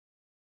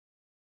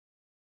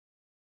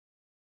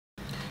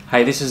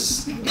Hey, this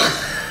is... I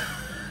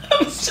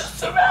was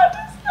just about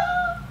to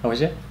start. Oh,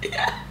 was it?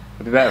 Yeah.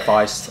 It'd be better if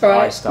I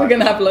Alright, we're going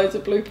to have loads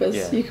of bloopers.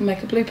 Yeah. You can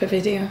make a blooper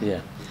video.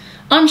 Yeah.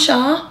 I'm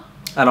Shar.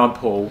 And I'm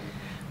Paul.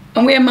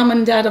 And we're mum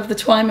and dad of the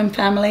Twyman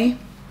family.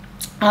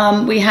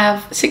 We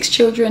have 6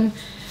 children.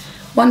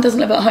 1 doesn't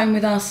live at home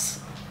with us.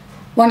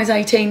 1 is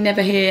 18,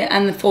 never here,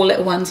 and the 4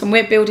 little ones. And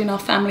we're building our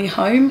family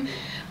home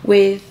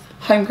with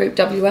HomeGroup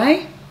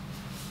WA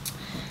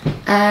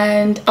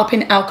and up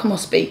in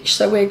Alkimos Beach.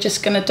 So we're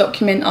just going to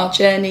document our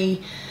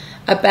journey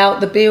about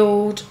the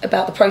build,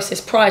 about the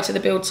process prior to the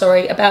build,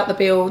 sorry, about the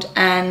build,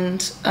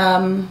 and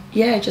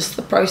yeah, just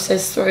the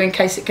process through in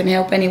case it can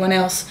help anyone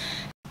else.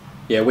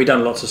 Yeah, we've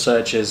done lots of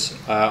searches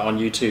on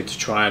YouTube to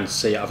try and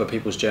see other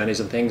people's journeys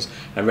and things,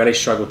 and really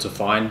struggled to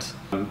find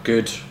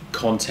good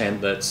content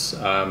that's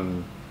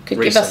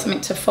could give us something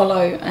to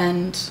follow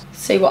and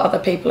see what other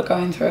people are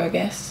going through, I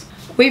guess.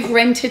 We've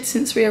rented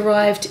since we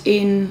arrived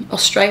in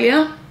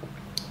Australia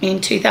in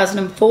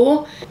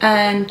 2004,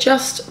 and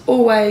just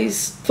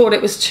always thought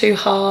it was too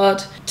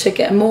hard to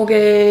get a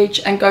mortgage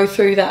and go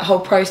through that whole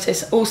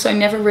process. Also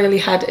never really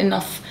had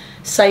enough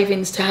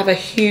savings to have a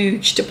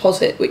huge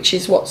deposit, which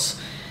is what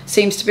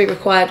seems to be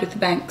required with the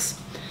banks.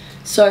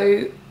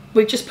 So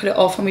we've just put it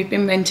off, and we've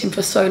been renting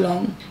for so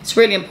long. It's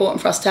really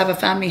important for us to have a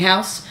family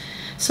house.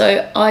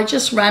 So I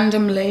just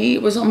randomly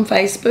was on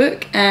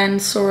Facebook and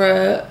saw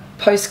a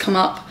post come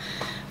up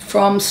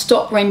from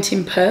Stop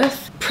Renting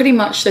Perth. Pretty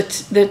much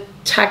the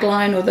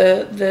tagline or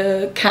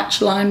the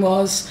catch line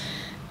was,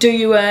 do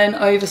you earn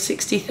over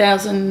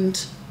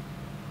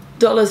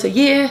 $60,000 a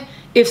year?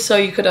 If so,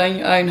 you could own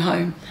your own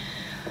home.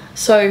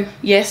 So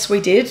yes,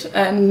 we did,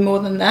 and more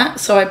than that.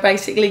 So I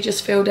basically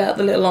just filled out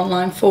the little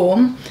online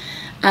form,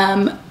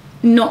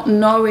 not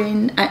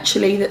knowing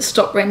actually that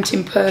Stop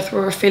Renting Perth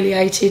were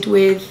affiliated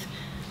with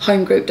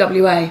HomeGroup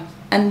WA.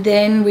 And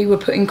then we were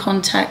put in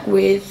contact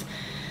with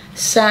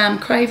Sam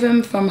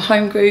Craven from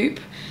HomeGroup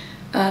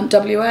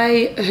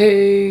WA,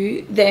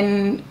 who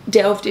then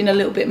delved in a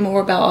little bit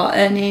more about our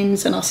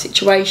earnings and our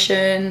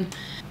situation,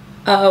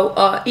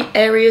 our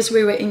areas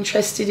we were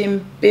interested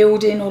in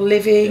building or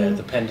living. Yeah,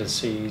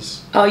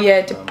 dependencies. Oh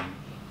yeah,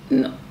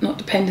 not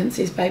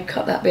dependencies, babe,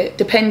 cut that bit.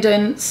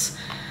 Dependence.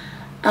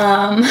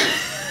 I've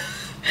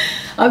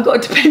got a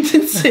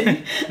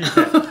dependency.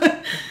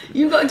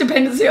 You've got a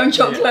dependency on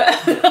chocolate.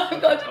 Yeah.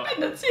 I've got a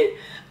dependency.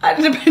 I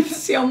had a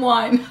dependency on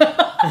wine.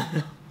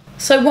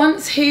 So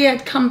once he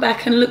had come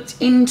back and looked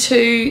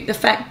into the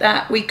fact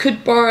that we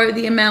could borrow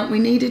the amount we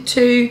needed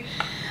to,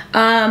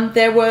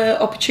 there were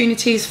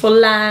opportunities for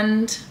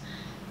land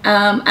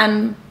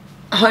and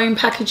home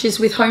packages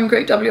with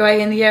HomeGroup WA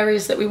in the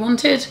areas that we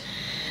wanted.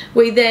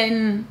 We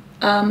then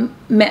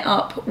met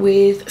up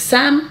with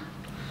Sam.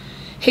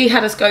 He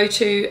had us go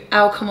to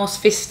Alkimos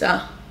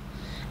Vista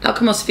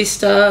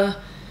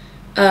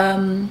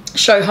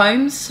show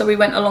homes, so we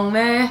went along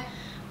there.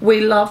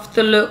 We loved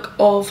the look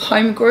of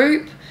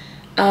HomeGroup,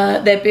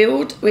 their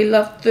build. We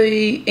loved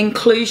the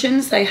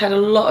inclusions. They had a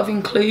lot of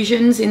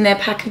inclusions in their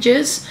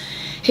packages.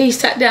 He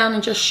sat down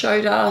and just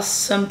showed us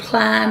some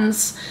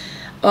plans,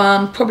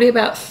 probably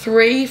about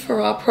 3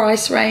 for our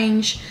price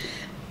range,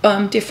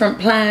 different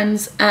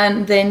plans,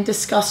 and then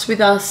discussed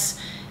with us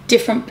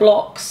different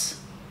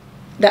blocks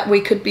that we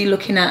could be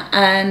looking at.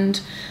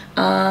 And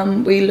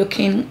we're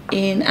looking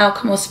in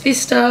Alkimos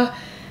Vista,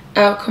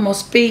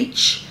 Alkimos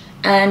Beach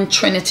and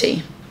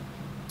Trinity.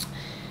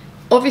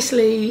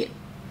 Obviously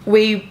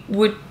we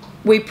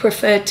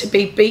preferred to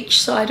be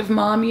beach side of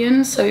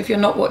Marmion, so if you're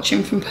not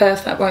watching from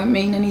Perth that won't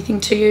mean anything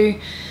to you,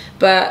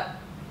 but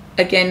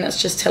again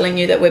that's just telling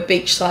you that we're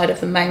beach side of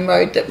the main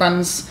road that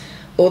runs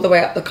all the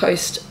way up the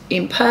coast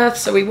in Perth.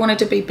 So we wanted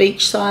to be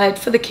beach side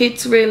for the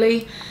kids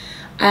really,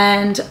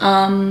 and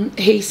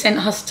he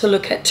sent us to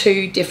look at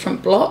 2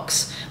 different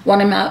blocks,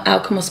 one in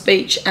Alkimos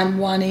Beach and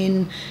one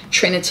in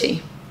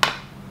Trinity.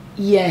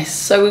 Yes,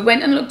 so we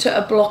went and looked at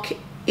a block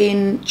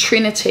in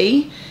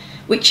Trinity,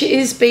 which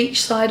is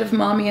beach side of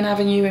Marmion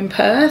Avenue in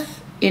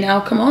Perth, in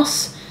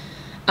Alkimos,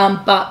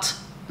 but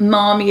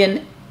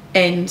Marmion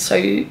end,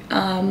 so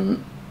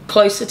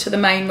closer to the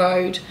main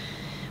road.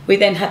 We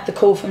then had the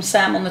call from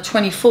Sam on the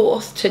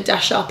 24th to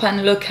dash up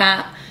and look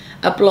at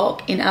a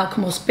block in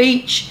Alkimos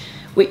Beach,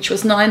 which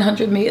was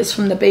 900 metres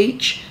from the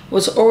beach,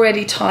 was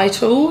already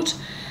titled,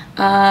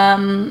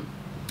 and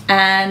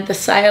the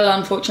sale,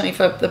 unfortunately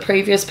for the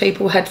previous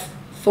people, had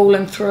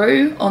fallen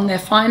through on their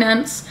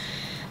finance,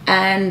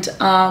 and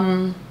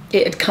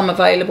it had come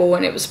available,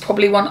 and it was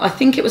probably I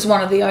think it was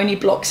one of the only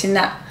blocks in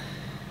that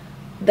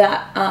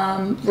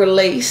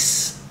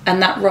release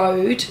and that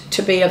road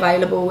to be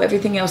available.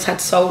 Everything else had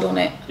sold on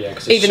it. Yeah,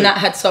 even that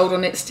had sold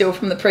on it still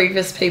from the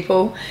previous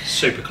people.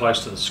 Super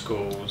close to the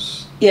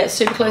schools. Yeah,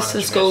 super close to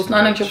the schools,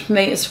 900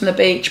 metres from the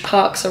beach,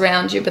 parks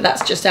around you, but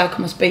that's just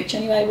Alkimos Beach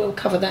anyway. We'll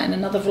cover that in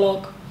another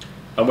vlog.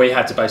 And we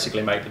had to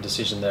basically make the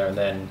decision there and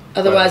then.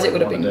 Otherwise it would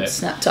have been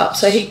snapped up.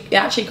 So he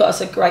actually got us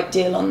a great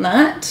deal on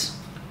that.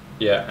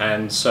 Yeah,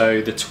 and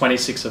so the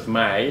 26th of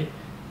May,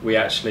 we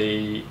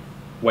actually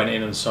went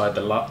in and signed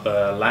the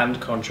land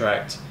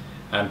contract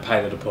and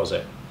pay the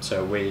deposit.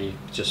 So we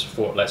just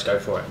thought, let's go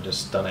for it, and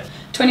just done it.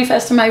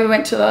 21st of May we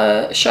went to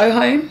the show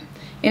home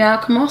in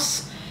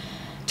Alkimos.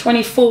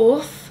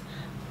 24th,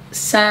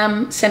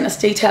 Sam sent us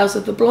details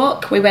of the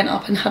block. We went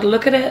up and had a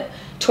look at it.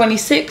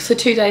 26th, so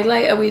 2 days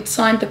later, we'd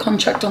signed the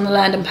contract on the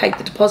land and paid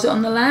the deposit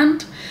on the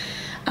land.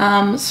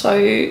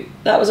 So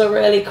that was a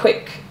really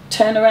quick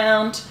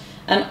turnaround.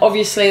 And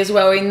obviously as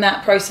well, in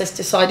that process,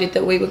 decided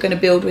that we were going to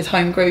build with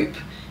HomeGroup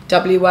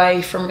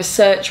WA. From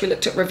research, we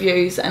looked at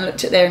reviews and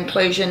looked at their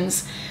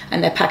inclusions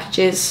and their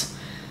packages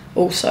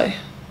also.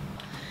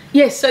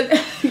 Yes, so...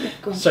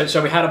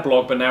 so we had a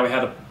blog, but now we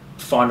had to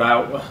find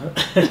out...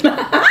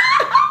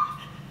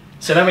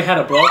 So then we had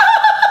a blog.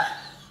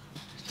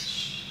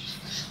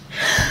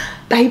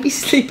 Baby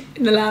sleep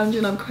in the lounge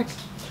and I'm cracking.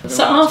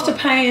 So after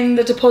paying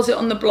the deposit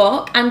on the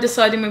block and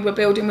deciding we were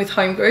building with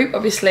HomeGroup,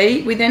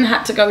 obviously, we then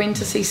had to go in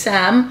to see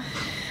Sam.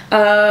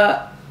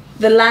 The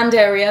land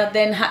area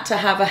then had to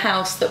have a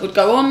house that would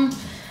go on,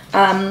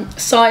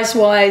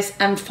 size-wise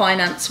and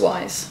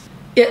finance-wise.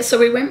 Yeah, so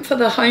we went for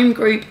the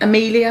HomeGroup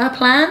Amelia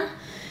plan.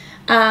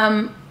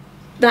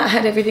 That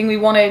had everything we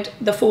wanted,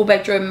 the 4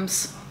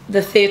 bedrooms,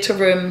 the theatre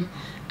room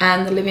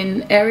and the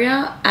living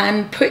area.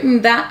 And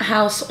putting that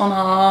house on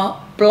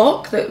our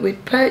block that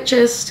we'd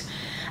purchased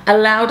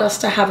allowed us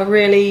to have a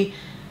really,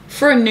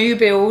 for a new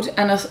build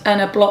and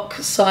a block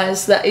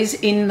size that is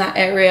in that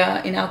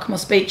area in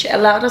Alkimos Beach, it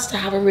allowed us to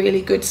have a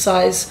really good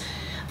size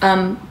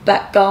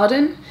back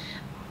garden.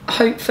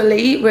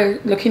 Hopefully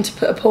we're looking to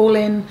put a pool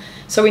in,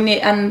 so we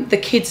need, and the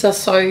kids are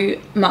so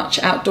much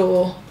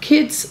outdoor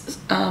kids,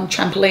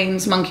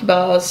 trampolines, monkey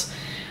bars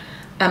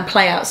and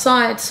play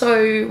outside,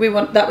 so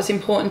that was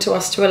important to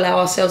us to allow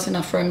ourselves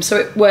enough room, so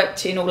it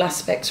worked in all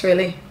aspects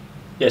really.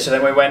 Yeah, so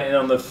then we went in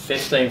on the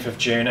 15th of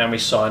June and we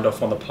signed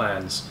off on the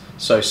plans.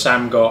 So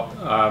Sam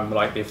got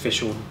like the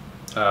official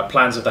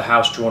plans of the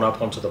house drawn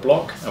up onto the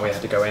block, and we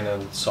had to go in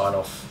and sign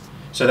off.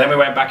 So then we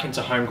went back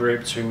into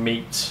HomeGroup to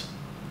meet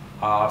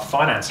our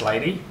finance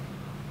lady,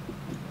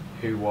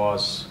 who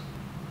was...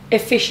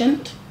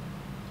 efficient.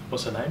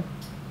 What's her name?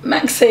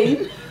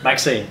 Maxine.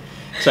 Maxine.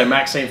 So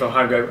Maxine from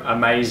HomeGroup,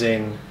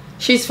 amazing.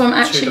 She's from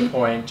actually... to the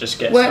point, just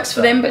gets works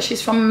for them, but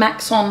she's from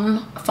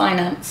Maxon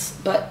Finance,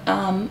 but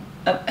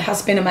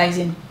has been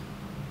amazing.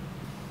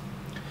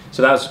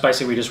 So that was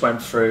basically, we just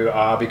went through,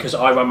 because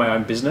I run my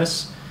own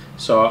business,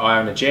 so I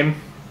own a gym.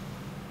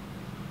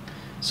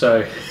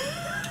 So...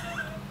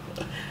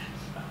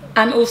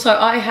 And also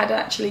I had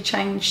actually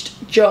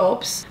changed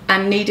jobs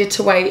and needed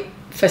to wait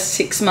for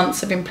 6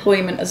 months of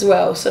employment as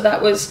well. So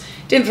that was,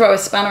 didn't throw a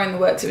spanner in the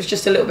works, it was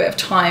just a little bit of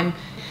time.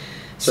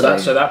 So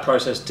that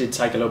process did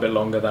take a little bit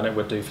longer than it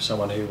would do for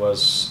someone who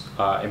was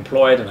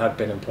employed and had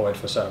been employed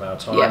for a certain amount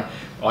of time. Yeah.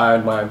 I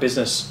owned my own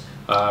business,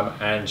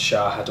 and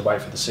Shar had to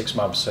wait for the 6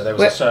 months. So there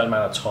was a certain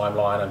amount of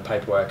timeline and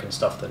paperwork and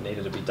stuff that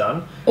needed to be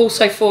done.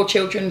 Also 4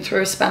 children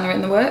threw a spanner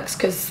in the works,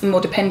 because the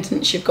more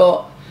dependents you've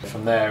got.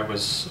 From there it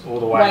was all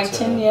the way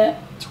waiting, to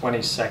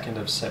 22nd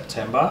of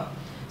September.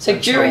 So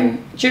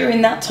during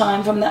that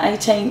time, from the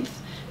 18th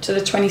to the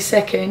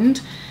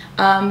 22nd,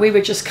 we were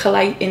just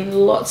collating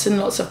lots and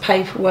lots of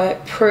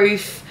paperwork,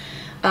 proof.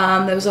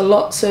 There was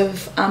lots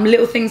of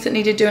little things that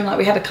needed doing, like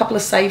we had a couple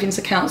of savings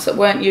accounts that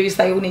weren't used,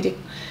 they all needed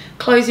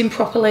closing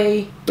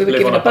properly. We were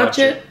given a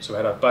budget. So we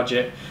had a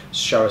budget,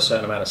 show a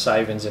certain amount of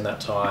savings in that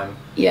time.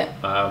 Yeah.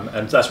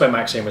 And that's where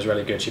Maxine was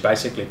really good. She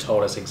basically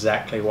told us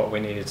exactly what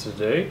we needed to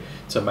do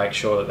to make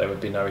sure that there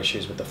would be no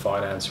issues with the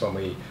finance when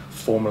we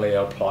formally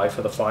apply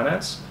for the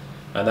finance.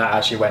 And that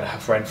actually went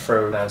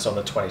through and on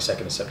the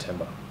 22nd of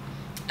September.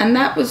 And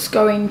that was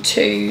going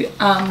to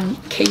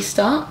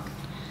KeyStart.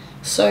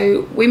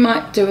 So we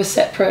might do a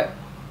separate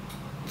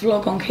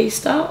vlog on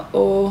KeyStart,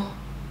 or...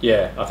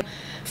 Yeah, I think...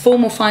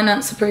 Formal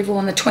finance approval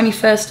on the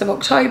 21st of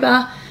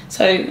October,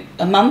 so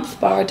a month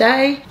bar a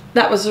day.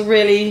 That was a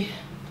really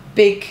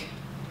big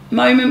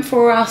moment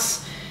for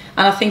us,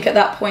 and I think at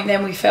that point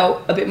then we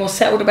felt a bit more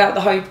settled about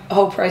the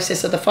whole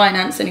process of the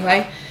finance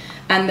anyway,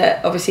 and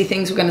that obviously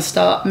things were going to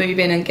start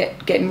moving and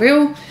getting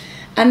real.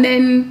 And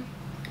then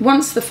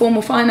once the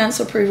formal finance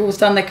approval was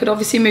done, they could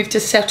obviously move to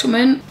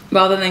settlement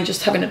rather than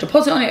just having a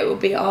deposit on it. It would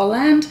be our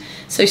land.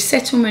 So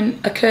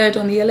settlement occurred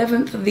on the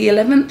 11th of the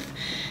 11th,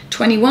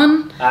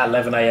 21. At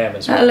 11 a.m.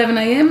 as well. At 11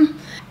 a.m.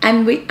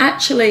 And we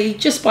actually,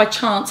 just by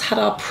chance, had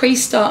our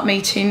pre-start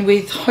meeting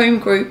with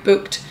HomeGroup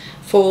booked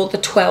for the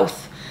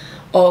 12th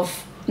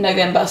of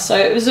November. So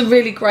it was a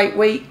really great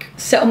week.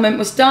 Settlement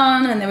was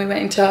done, and then we went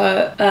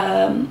into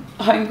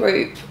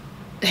HomeGroup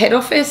head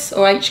office,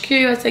 or HQ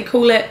as they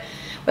call it,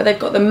 where they've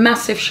got the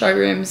massive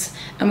showrooms,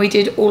 and we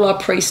did all our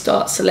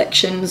pre-start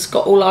selections,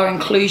 got all our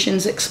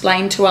inclusions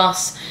explained to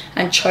us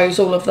and chose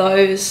all of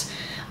those.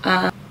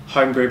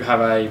 HomeGroup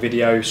have a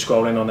video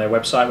scrolling on their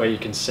website where you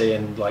can see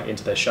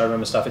into their showroom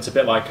and stuff. It's a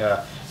bit like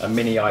a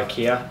mini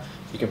IKEA.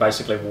 You can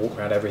basically walk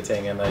around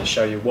everything and they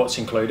show you what's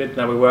included.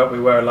 Now we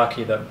were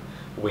lucky that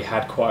we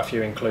had quite a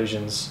few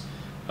inclusions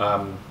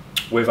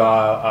with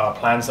our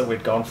plans that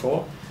we'd gone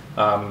for,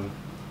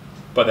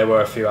 but there were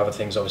a few other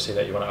things obviously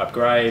that you want to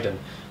upgrade, and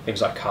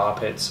things like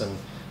carpets and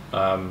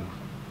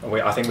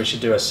I think we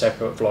should do a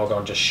separate vlog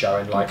on just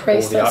showing like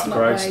all the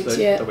upgrades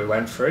that we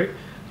went through.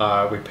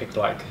 We picked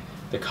like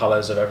the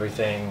colours of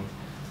everything.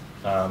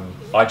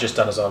 I just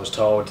done as I was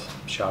told.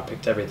 Shar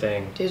picked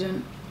everything.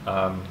 Didn't.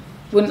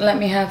 Wouldn't let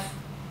me have,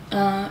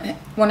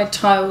 wanted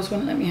tiles,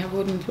 wouldn't let me have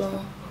wooden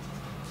floor.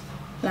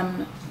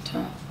 Laminate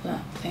tile,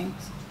 that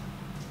things.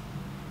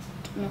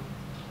 No.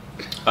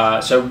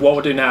 So what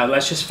we'll do now,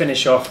 let's just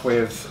finish off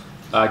with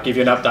give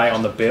you an update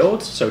on the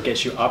build, so it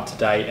gets you up to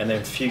date, and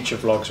then future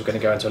vlogs we're going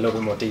to go into a little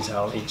bit more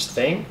detail on each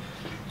thing.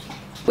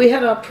 We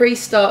had our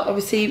pre-start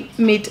obviously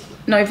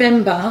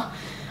mid-November,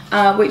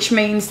 which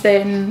means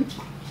then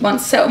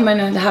once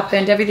settlement had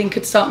happened, everything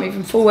could start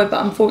moving forward,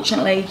 but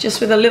unfortunately,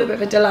 just with a little bit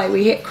of a delay,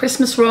 we hit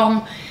Christmas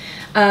wrong.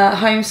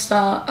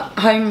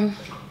 HomeGroup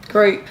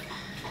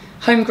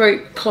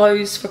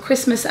closed for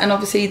Christmas, and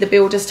obviously the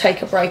builders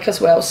take a break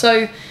as well.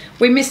 So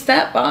we missed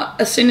that, but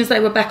as soon as they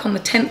were back on the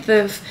 10th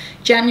of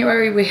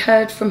January, we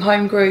heard from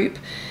HomeGroup.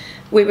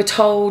 We were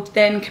told,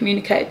 then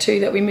communicated to,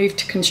 that we moved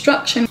to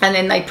construction, and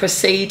then they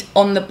proceed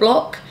on the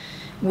block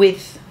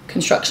with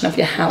construction of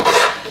your house.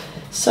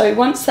 So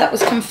once that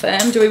was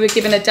confirmed, we were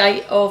given a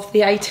date of the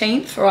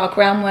 18th for our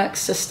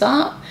groundworks to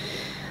start.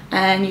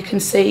 And you can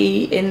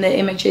see in the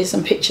images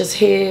and pictures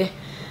here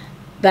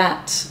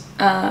that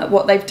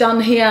what they've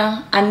done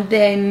here, and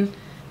then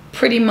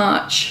pretty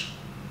much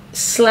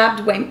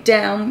slab went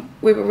down.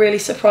 We were really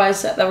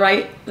surprised at the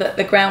rate that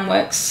the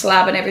groundworks,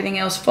 slab and everything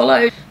else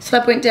followed.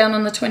 Slab went down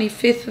on the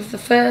 25th of the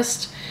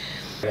 1st.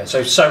 Yeah,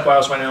 so soap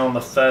wells went in on the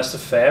 1st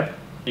of Feb.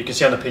 You can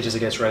see on the pictures it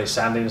gets really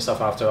sandy and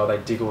stuff after they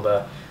dig all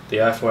the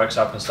earthworks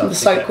up and stuff. The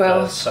soak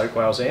wells. The soak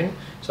wells in.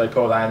 So they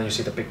put all that in, and you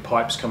see the big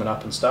pipes coming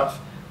up and stuff.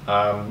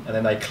 And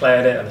then they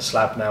cleared it, and the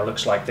slab now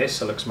looks like this.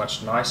 It looks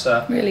much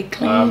nicer. Really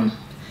clean.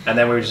 And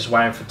then we were just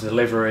waiting for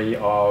delivery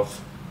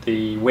of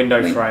the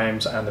window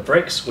frames and the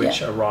bricks,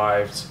 which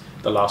arrived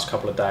the last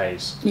couple of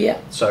days. Yeah.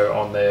 So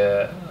on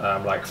the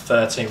like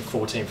 13th,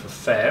 14th of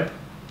Feb,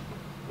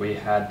 we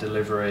had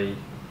delivery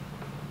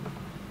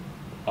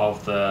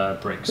of the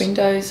bricks.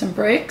 Windows and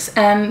bricks.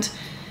 And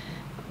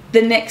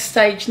the next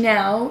stage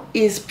now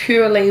is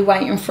purely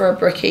waiting for a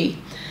brickie.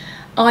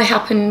 I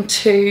happen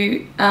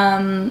to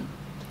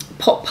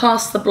pop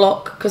past the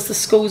block because the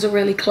schools are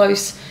really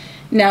close.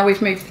 Now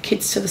we've moved the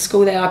kids to the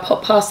school there. I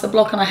pop past the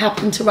block and I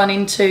happen to run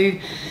into,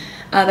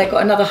 they've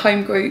got another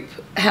HomeGroup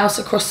house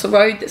across the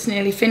road that's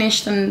nearly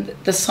finished, and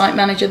the site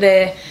manager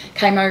there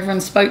came over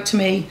and spoke to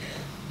me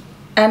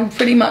and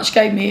pretty much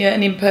gave me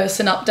an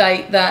in-person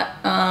update that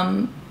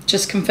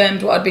just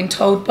confirmed what I'd been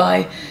told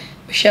by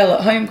Michelle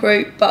at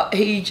HomeGroup, but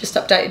he just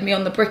updated me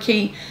on the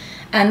brickie,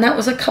 and that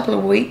was a couple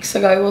of weeks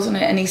ago, wasn't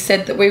it? And he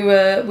said that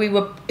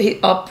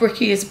our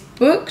brickie is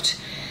booked,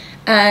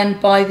 and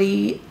by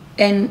the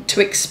end to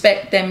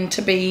expect them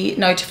to be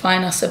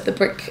notifying us of the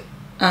brick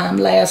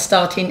layer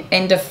starting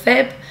end of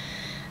Feb,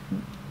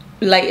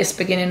 latest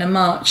beginning of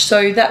March.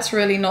 So that's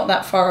really not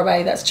that far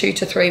away. That's 2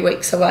 to 3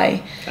 weeks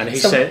away. And he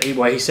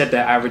said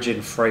they're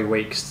averaging 3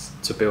 weeks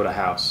to build a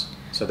house.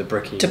 So the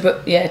brickie.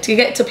 To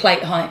get to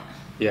plate height.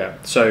 Yeah.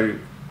 So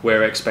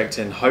we're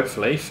expecting,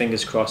 hopefully,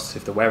 fingers crossed,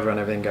 if the weather and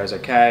everything goes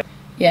okay.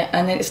 Yeah,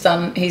 and then it's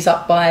done. He's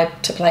up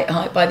to plate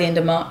height by the end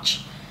of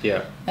March.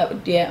 Yeah.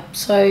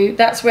 So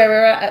that's where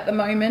we're at the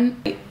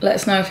moment. Let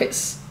us know if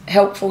it's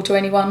helpful to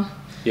anyone.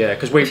 Yeah,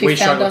 because we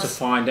struggled to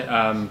find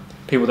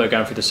people that are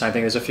going through the same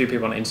thing. There's a few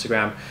people on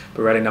Instagram,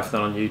 but really nothing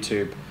on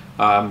YouTube.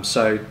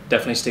 So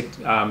definitely stick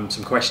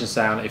some questions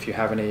down if you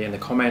have any in the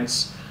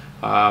comments.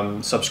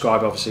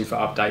 Subscribe obviously for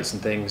updates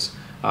and things.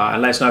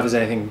 And let us know if there's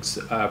anything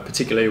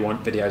particularly you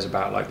want videos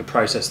about, like the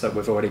process that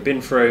we've already been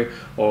through,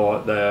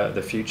 or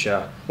the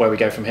future, where we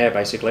go from here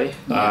basically.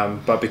 Yeah.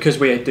 But because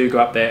we do go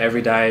up there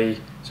every day,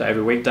 so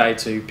every weekday,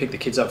 to pick the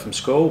kids up from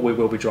school, we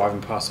will be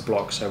driving past the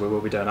block, so we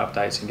will be doing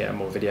updates and getting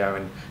more video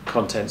and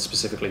content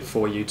specifically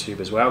for YouTube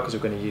as well, because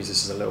we're going to use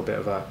this as a little bit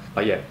of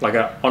like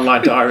an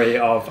online diary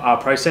of our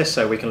process,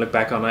 so we can look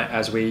back on it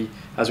as we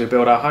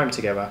build our home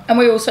together. And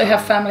we also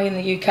have family in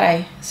the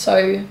UK,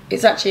 so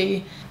it's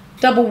actually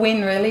double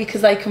win really,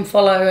 because they can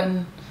follow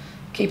and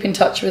keep in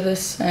touch with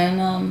us,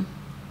 and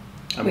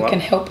we can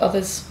help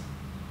others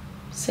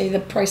see the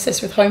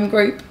process with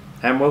HomeGroup.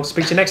 And we'll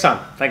speak to you next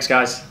time. Thanks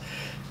guys.